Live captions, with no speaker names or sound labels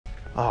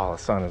Oh, the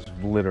sun is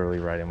literally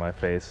right in my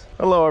face.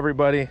 Hello,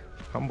 everybody.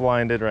 I'm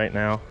blinded right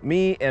now.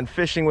 Me and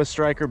Fishing with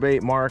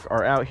Strykerbait Mark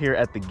are out here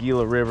at the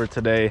Gila River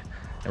today,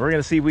 and we're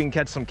gonna see if we can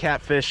catch some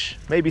catfish,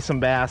 maybe some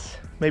bass,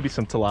 maybe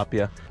some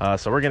tilapia.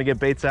 So we're gonna get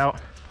baits out.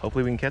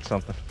 Hopefully we can catch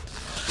something.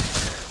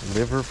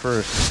 Liver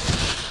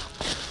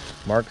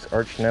first. Mark's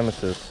arch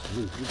nemesis.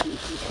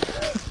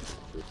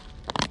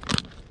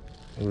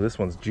 Ooh, this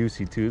one's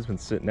juicy too. It's been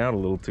sitting out a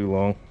little too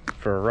long.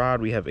 For a rod,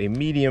 we have a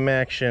medium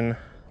action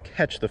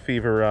Catch the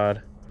Fever rod.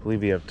 I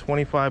believe we have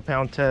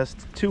 25-pound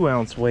test,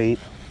 2-ounce weight,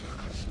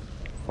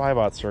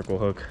 5/0 circle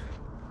hook.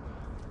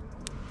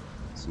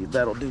 See if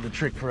that'll do the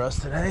trick for us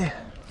today.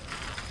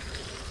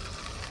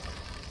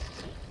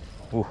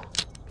 Ooh,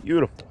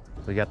 beautiful.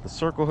 We got the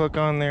circle hook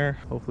on there.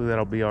 Hopefully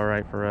that'll be all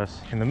right for us.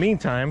 In the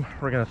meantime,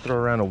 we're gonna throw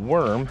around a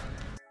worm.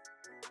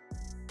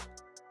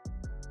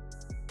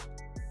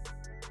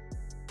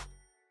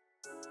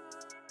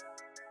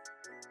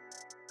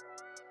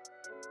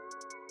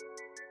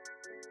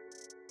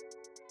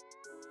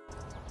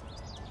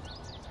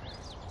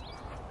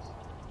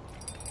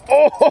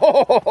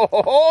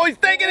 Oh, he's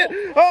taking it!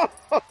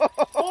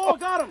 Oh,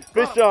 got him!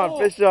 Fish on,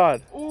 fish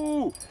on.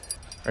 Ooh!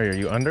 Are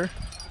you under?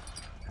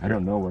 I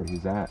don't know where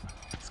he's at.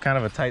 It's kind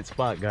of a tight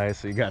spot, guys,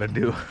 so you gotta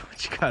do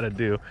what you gotta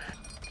do.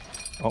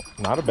 Oh,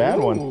 not a bad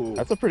one.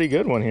 That's a pretty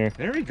good one here.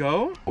 There we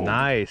go.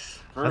 Nice.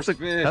 First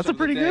fish That's a of the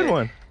pretty day. good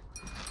one.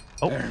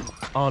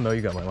 Oh no,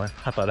 you got my line.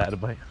 I thought I had a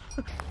bite.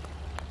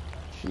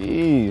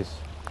 Jeez.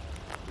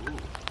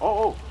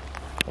 Oh,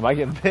 Am I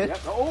getting bit? yep.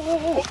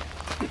 Oh.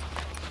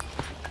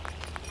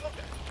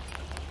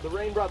 The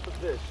rain brought the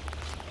fish.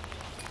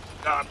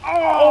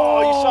 Oh,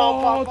 you saw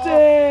him pop off.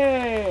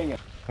 Dang!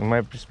 I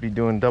might just be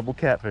doing double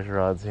catfish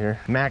rods here.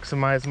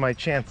 Maximize my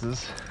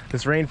chances.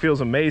 This rain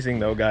feels amazing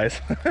though, guys.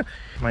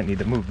 Might need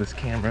to move this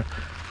camera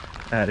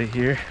out of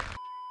here.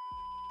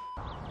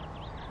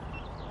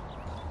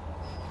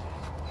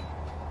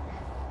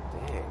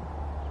 Dang.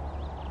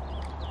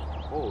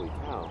 Holy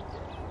cow.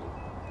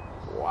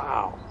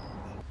 Wow.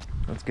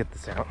 Let's get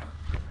this out.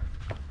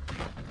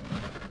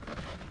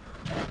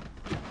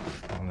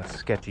 On this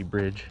sketchy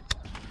bridge.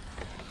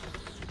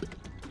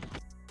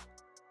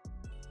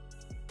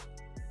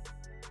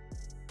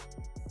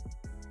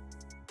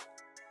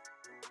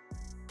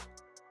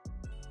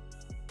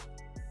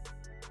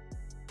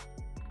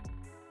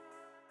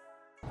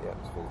 Yeah,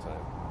 it's full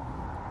time.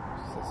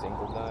 Just a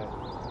single dive.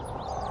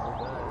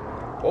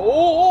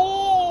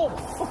 Oh!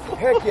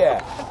 Heck yeah!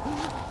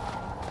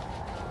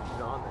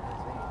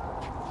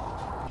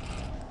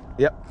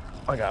 Yep,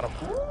 I got him.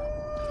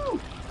 Woo!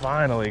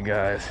 Finally,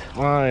 guys,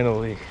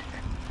 finally.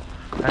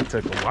 That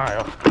took a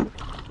while.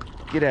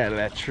 Get out of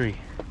that tree.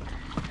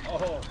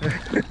 Oh.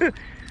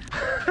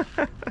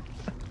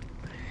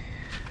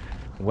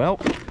 Well,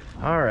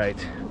 all right.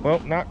 Well,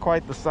 not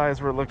quite the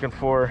size we're looking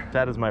for.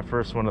 That is my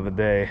first one of the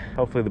day.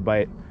 Hopefully the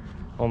bite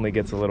only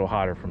gets a little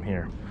hotter from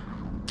here.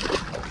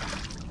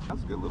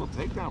 That's a good little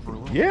takedown for a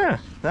little. Yeah,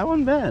 that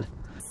wasn't bad.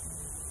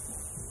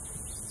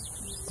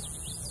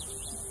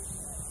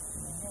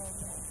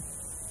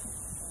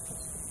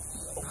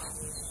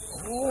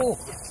 Oh!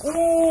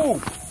 Oh!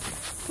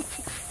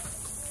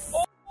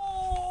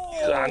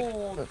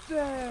 Oh,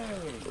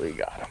 dang! We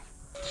got him.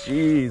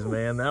 Jeez,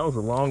 man, that was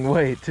a long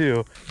way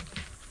too.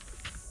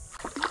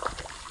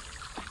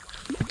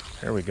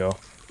 There we go.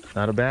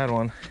 Not a bad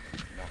one.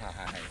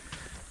 Nice.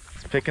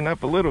 It's picking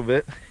up a little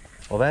bit.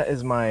 Well, that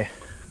is my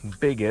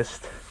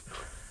biggest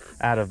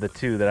out of the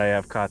two that I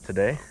have caught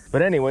today.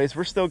 But anyways,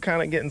 we're still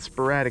kind of getting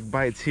sporadic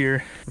bites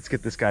here. Let's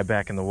get this guy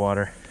back in the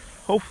water.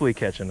 Hopefully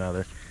catch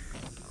another.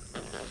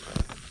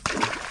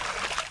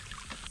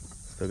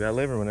 Still got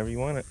liver whenever you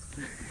want it.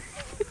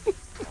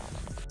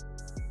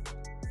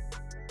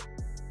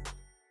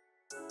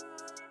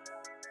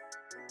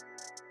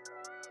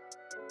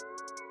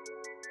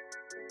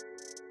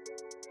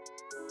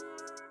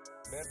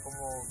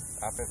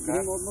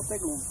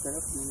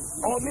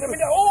 Oh, mira,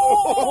 mira.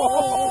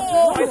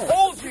 Oh! I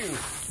told you!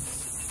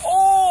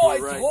 Oh, I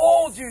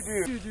told you,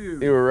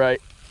 dude! You were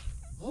right.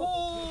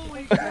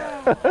 Holy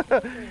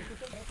cow!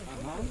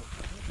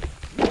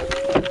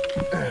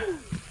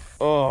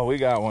 Oh, we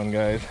got one,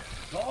 guys.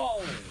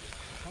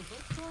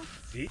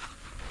 See?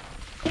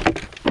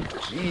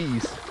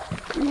 Jeez.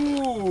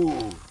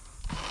 Ooh!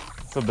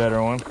 It's a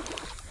better one.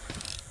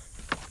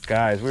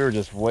 Guys, we were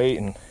just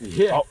waiting.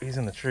 Yeah. Oh, he's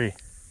in the tree.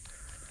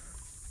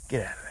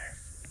 Get out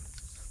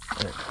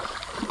of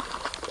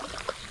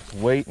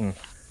there. Waiting.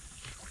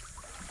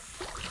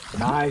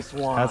 Nice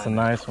one. That's a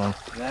nice one.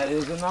 That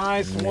is a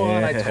nice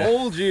one. I Yeah.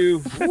 told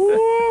you.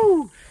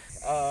 Woo!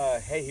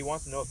 Hey, he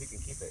wants to know if he can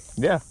keep it.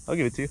 Yeah, I'll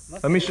give it to you.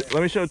 Let me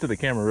show it to the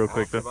camera real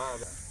quick though. All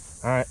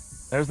right,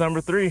 there's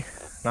number 3.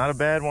 Not a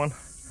bad one.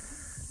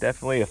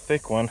 Definitely a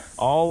thick one.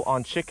 All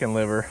on chicken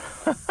liver.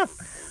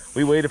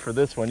 We waited for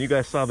this one. You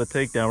guys saw the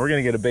takedown. We're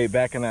gonna get a bait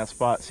back in that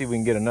spot, see if we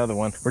can get another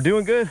one. We're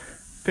doing good,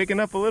 picking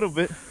up a little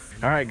bit.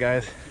 All right,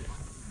 guys,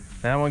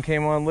 that one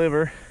came on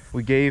liver.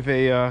 We gave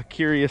a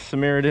curious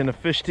Samaritan a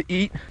fish to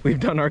eat. We've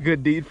done our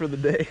good deed for the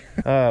day.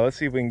 Let's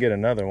see if we can get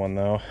another one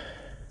though.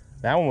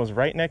 That one was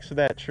right next to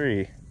that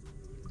tree.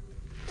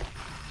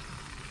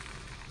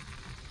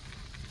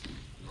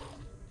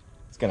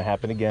 It's gonna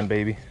happen again,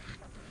 baby.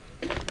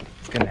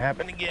 It's gonna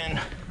happen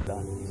again.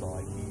 He's all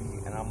like,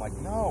 and I'm like,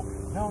 no.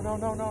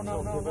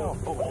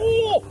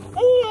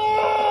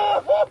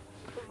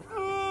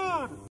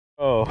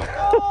 Oh.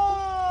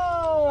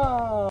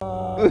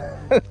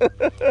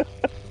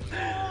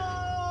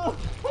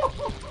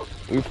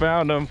 We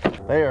found them.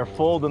 They are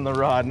folding the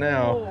rod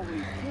now.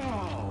 Holy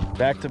cow.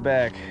 Back to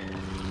back.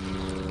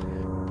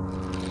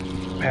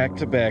 Back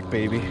to back,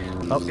 baby.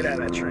 Oh, get out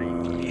of that tree.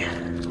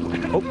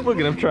 Oh, look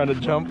at him trying to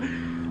jump.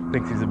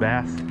 Thinks he's a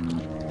bass.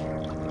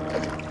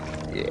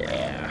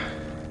 Yeah.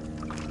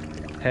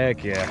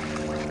 Heck yeah.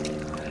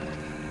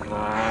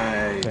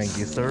 Nice. Thank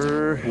you,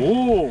 sir.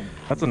 Whoa.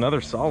 That's another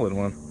solid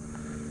one.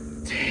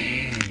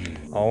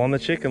 Dang. All on the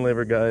chicken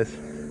liver, guys.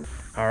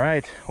 All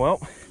right, well,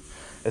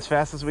 as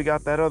fast as we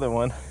got that other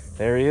one,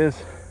 there he is.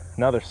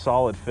 Another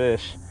solid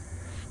fish.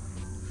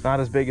 Not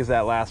as big as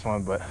that last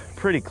one, but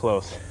pretty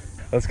close.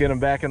 Let's get him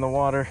back in the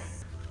water.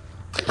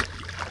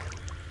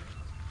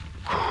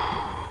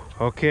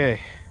 Okay.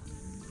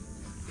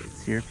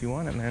 It's here if you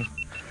want it, man.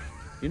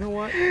 You know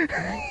what? You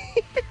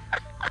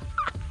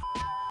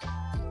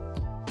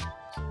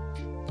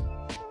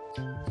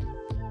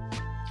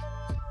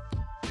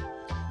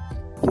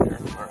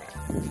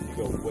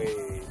go way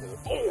to the...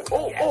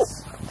 Oh,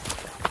 yes.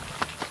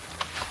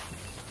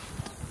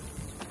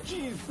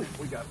 Jeez,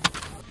 we got...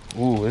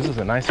 Ooh, this is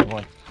a nice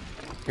one.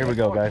 Here we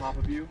go, guys. Top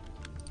of you?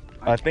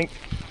 I think...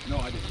 No,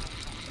 I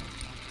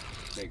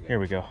didn't. Here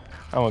we go.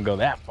 I won't go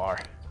that far.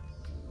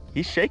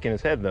 He's shaking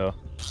his head, though.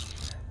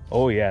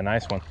 Oh, yeah,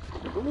 nice one.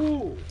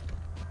 Ooh.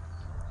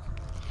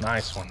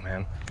 Nice one,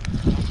 man.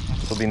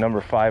 This will be number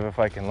 5 if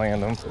I can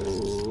land him.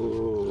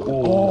 Ooh.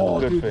 Oh,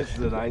 good dude, fish. This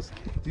is a nice...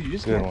 Dude, you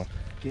just Good kept one.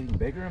 getting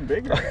bigger and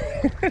bigger.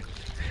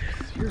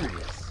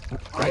 Serious.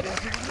 Right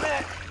into the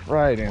net.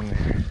 Right in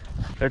there.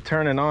 They're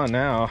turning on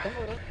now.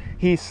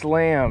 He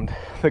slammed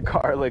the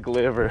garlic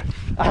liver.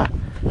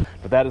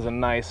 But that is a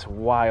nice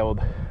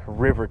wild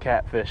river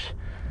catfish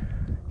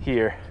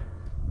here.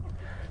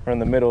 We're in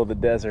the middle of the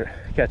desert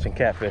catching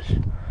catfish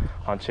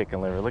on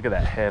chicken liver. Look at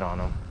that head on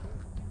him.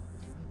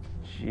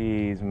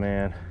 Jeez,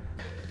 man.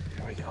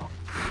 Here we go.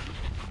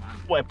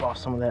 Wipe off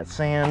some of that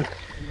sand.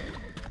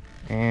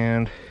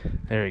 And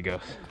there he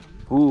goes.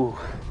 Ooh,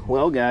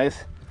 well,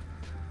 guys,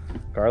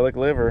 garlic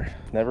liver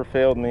never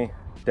failed me.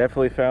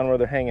 Definitely found where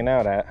they're hanging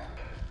out at.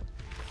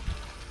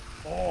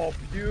 Oh,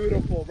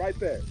 beautiful. Right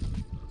there.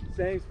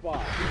 Same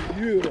spot.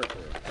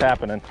 Beautiful. It's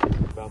happening.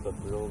 About the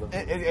thrill of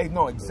it.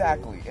 No,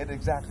 exactly.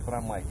 Exactly. But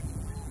I'm like,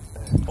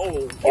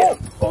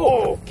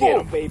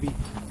 get him, baby.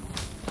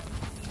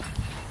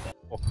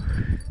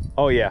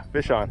 Oh yeah,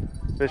 fish on.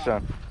 Fish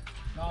on.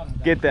 Got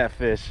him, Get that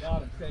fish.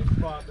 Got him. Same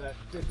spot. That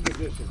fish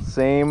position.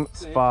 Same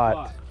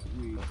spot.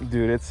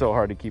 Dude, it's so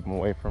hard to keep him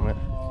away from it.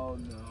 Oh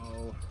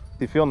no.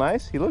 Do you feel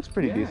nice? He looks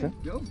pretty decent.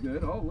 Feels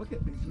good. Oh, look at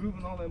he's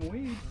moving all them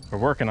weeds. We're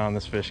working on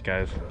this fish,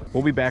 guys.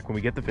 We'll be back when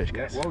we get the fish,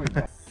 guys.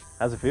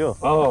 How's it feel?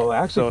 Oh,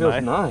 actually So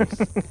feels nice.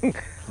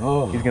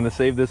 Oh. He's gonna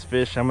save this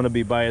fish. I'm gonna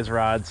be by his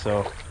rod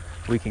so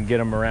we can get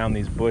him around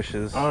these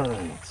bushes. All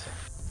right.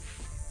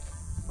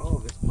 Oh,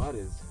 this mud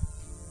is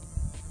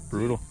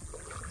Brutal.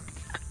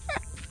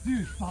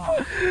 dude.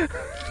 Stop.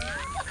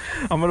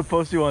 I'm gonna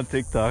post you on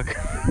TikTok.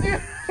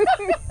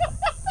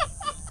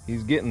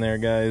 He's getting there,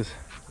 guys.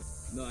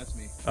 No, that's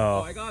me.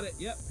 Oh, I got it.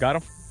 Yep. got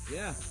him?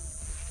 Yeah.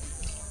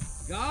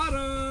 Got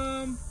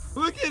him.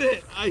 Look at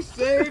it. I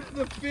saved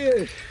the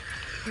fish.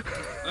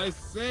 I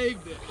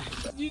saved it.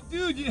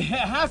 Dude, it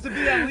has to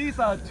be at least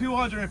a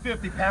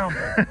 250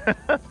 pounder.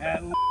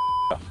 At least.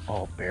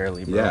 Oh,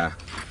 barely, bro. Yeah.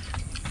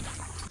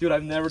 Dude,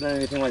 I've never done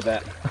anything like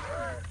that.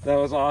 That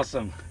was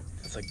awesome.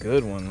 That's a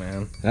good one,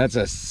 man. That's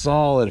a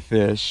solid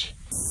fish.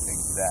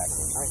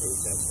 Exactly. I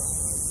hate that so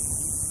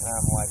much. And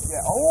I'm like,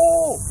 yeah.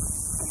 Oh!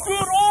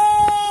 Good! Oh!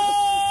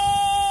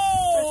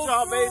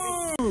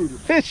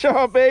 Fish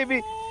on,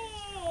 baby.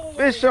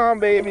 Fish on,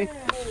 baby.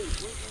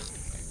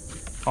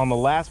 On the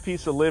last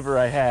piece of liver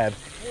I had.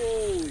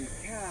 Holy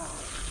cow.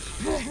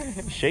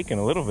 He's shaking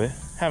a little bit.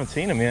 Haven't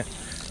seen him yet.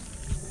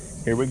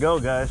 Here we go,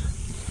 guys.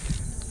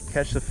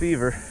 Catch the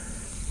fever.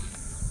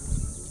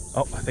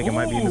 Oh, I think it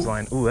might be in his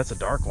line. Ooh, that's a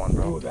dark one,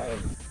 bro.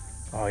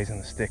 Oh, he's in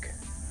the stick.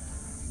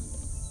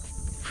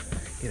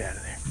 Get out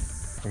of there.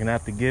 We're gonna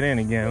have to get in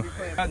again.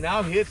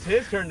 Now it's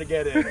his turn to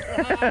get in.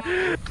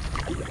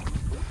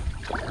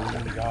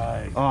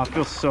 Oh, it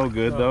feels so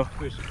good, though.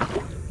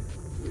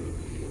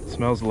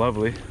 Smells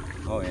lovely.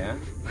 Oh, yeah?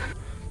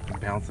 I'm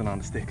bouncing on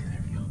the stick.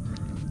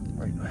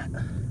 There we go. Right at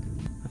that.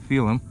 I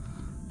feel him.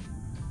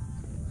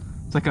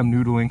 It's like I'm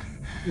noodling.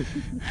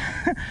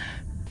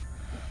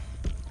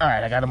 All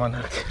right, I got him on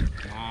hook.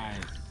 Nice.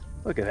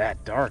 Look at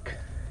that, dark.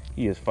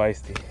 He is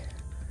feisty.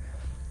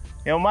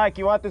 Yo, Mike,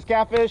 you want this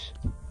catfish?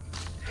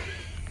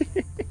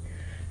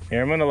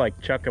 Here, I'm gonna like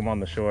chuck him on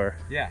the shore.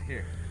 Yeah,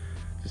 here.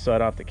 Just so I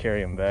don't have to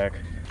carry him back.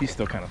 He's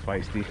still kind of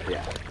feisty.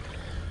 Yeah.